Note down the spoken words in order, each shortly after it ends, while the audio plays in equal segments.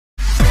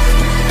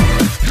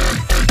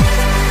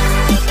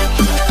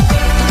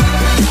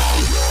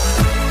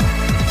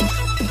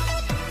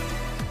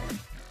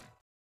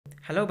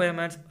Hello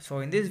Biomeds. So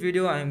in this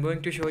video I am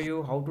going to show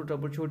you how to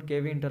troubleshoot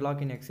KV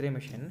interlock in X-ray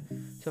machine.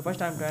 So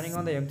first I am turning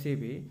on the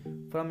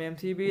MCB. From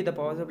MCB the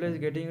power supply is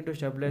getting into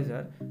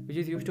stabilizer, which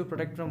is used to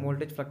protect from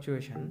voltage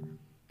fluctuation.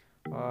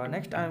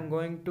 Next I am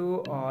going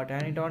to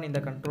turn it on in the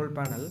control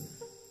panel.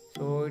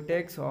 So it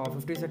takes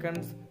 50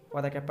 seconds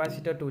for the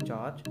capacitor to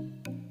charge.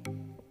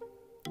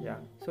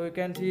 So you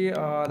can see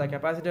the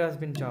capacitor has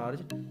been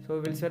charged. So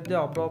we will set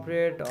the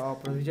appropriate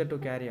procedure to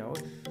carry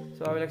out.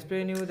 So I will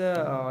explain you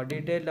the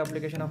detailed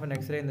application of an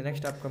X-ray in the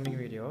next upcoming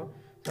video.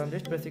 So I'm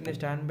just pressing the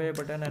standby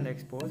button and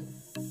expose.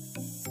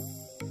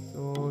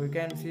 So you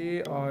can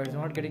see it's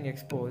not getting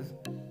exposed.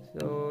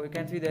 So you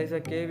can see there is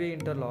a KV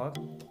interlock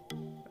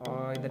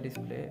in the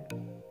display.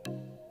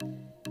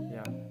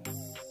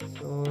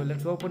 So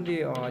let's open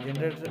the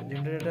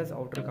generator's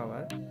outer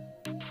cover.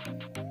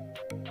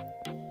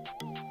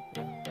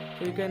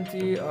 So you can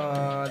see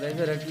there is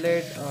a red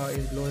light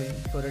is glowing.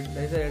 So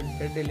there is a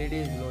red LED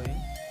is glowing.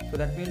 So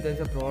that means there is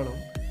a problem.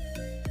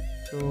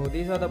 So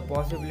these are the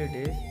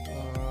possibilities.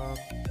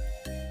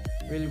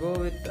 We'll go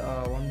with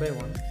one by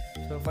one.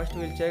 So first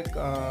we'll check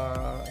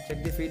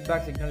the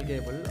feedback signal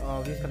cable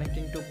which is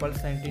connecting to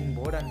pulse 19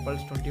 board and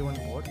pulse 21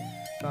 board.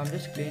 So I'm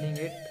just cleaning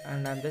it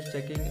and I'm just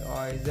checking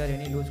is there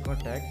any loose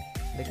contact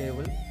in the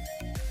cable.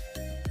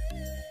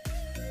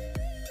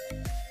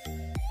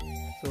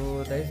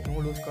 So there is no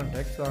loose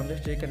contact, so I'm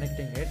just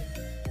reconnecting it.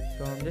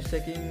 So I'm just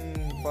checking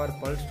for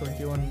pulse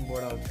 21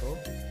 board also.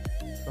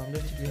 So I'm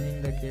just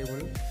cleaning the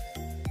cable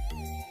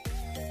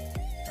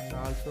and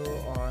also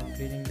I'm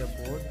cleaning the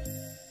board.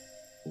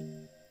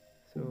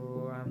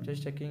 So I'm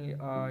just checking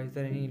is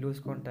there any loose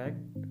contact.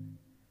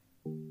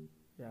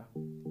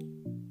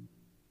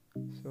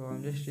 So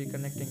I'm just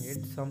reconnecting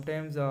it.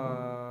 Sometimes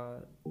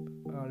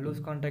loose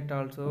contact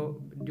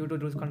also, due to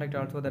loose contact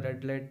also the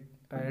red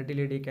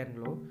LED can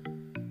glow.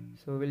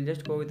 So we'll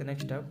just go with the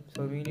next step.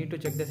 So we need to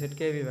check the set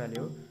KV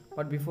value,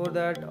 but before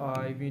that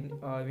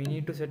we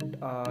need to set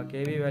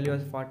KV value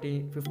as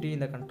 50 in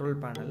the control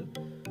panel,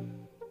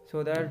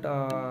 so that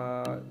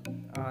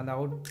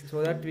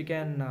we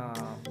can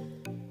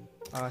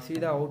see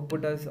the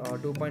output as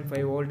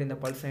 2.5 volt in the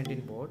pulse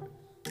 19 board.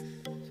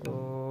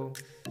 So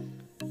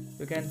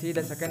you can see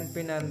the second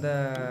pin and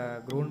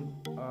the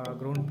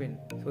ground pin.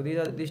 So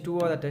these two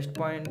are the test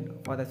point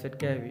for the set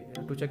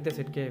KV to check the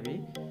set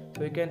KV.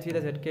 So you can see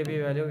the set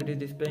KV value, it is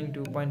displaying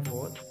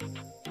 2.4.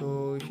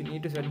 So you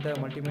need to set the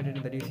multimeter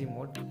in the DC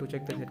mode to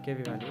check the set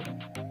KV value.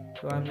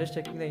 So I'm just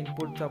checking the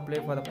input supply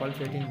for the pulse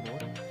 18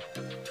 board.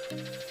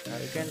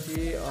 You can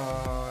see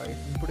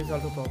input is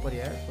also proper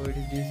here. So it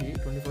is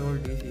DC, 24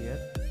 volt DC here.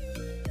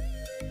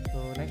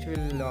 So next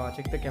we'll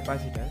check the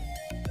capacitor.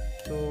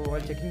 So while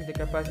checking the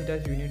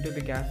capacitors you need to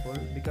be careful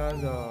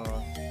because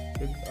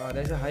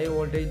there is a high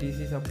voltage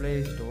DC supply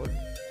is stored.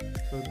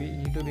 So we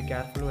need to be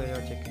careful while you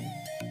are checking.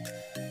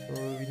 So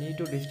we need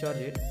to discharge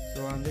it.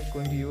 So I'm just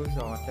going to use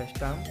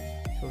test amp,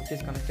 so which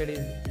is connected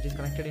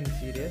in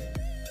series.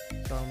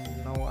 So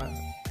now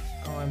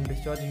I'm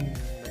discharging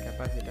the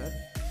capacitor.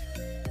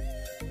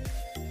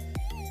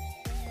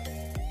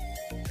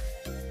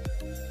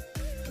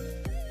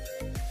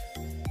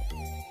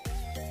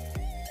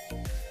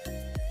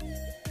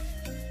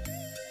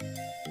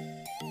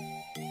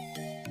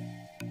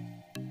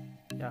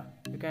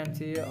 You can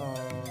see the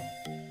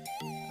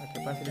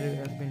capacitor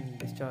has been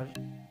discharged.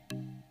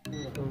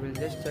 So we'll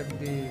just check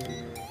the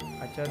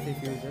HRC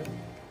fuses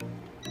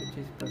which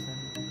is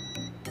present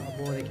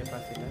above the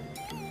capacitor.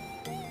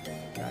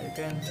 You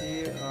can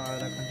see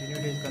the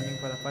continuity is coming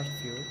for the first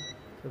fuse.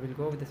 So we'll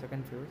go with the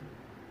second fuse.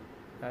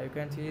 You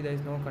can see there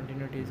is no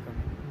continuity is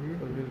coming.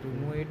 So we'll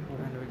remove it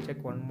and we'll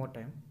check one more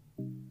time.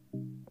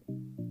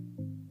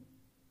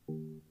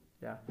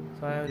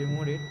 So I have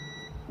removed it.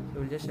 So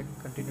we'll just check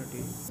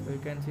continuity. So you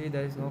can see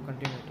there is no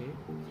continuity.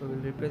 So we'll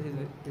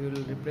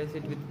replace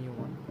it with new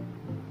one.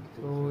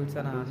 So it's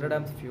an 100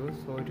 amps fuse.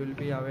 So it will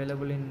be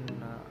available in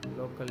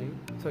locally.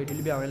 So it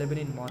will be available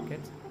in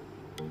markets.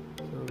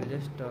 So we'll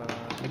just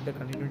check the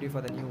continuity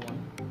for the new one.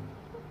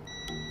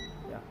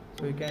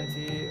 So you can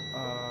see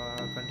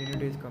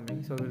continuity is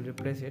coming. So we'll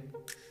replace it.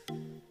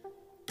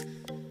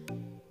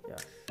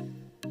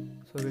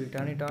 So we'll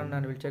turn it on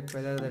and we'll check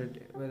whether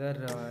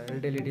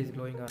red LED is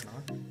glowing or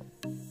not.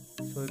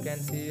 So you can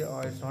see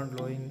it's not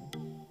glowing.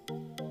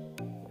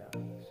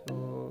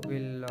 So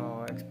we'll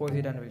expose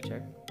it and we'll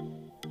check.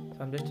 So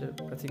I'm just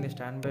pressing the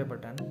standby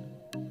button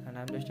and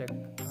I'm just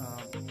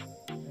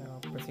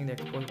pressing the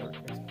expose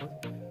button.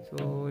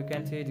 So you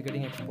can see it's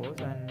getting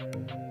exposed and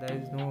there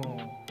is no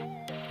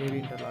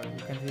KV interlock.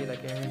 You can see the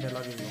KV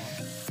interlock is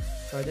on.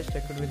 So I just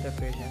checked it with the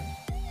patient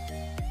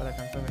for the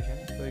confirmation.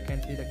 So you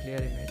can see the clear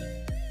image.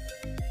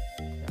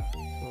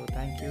 So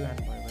thank you and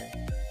bye bye.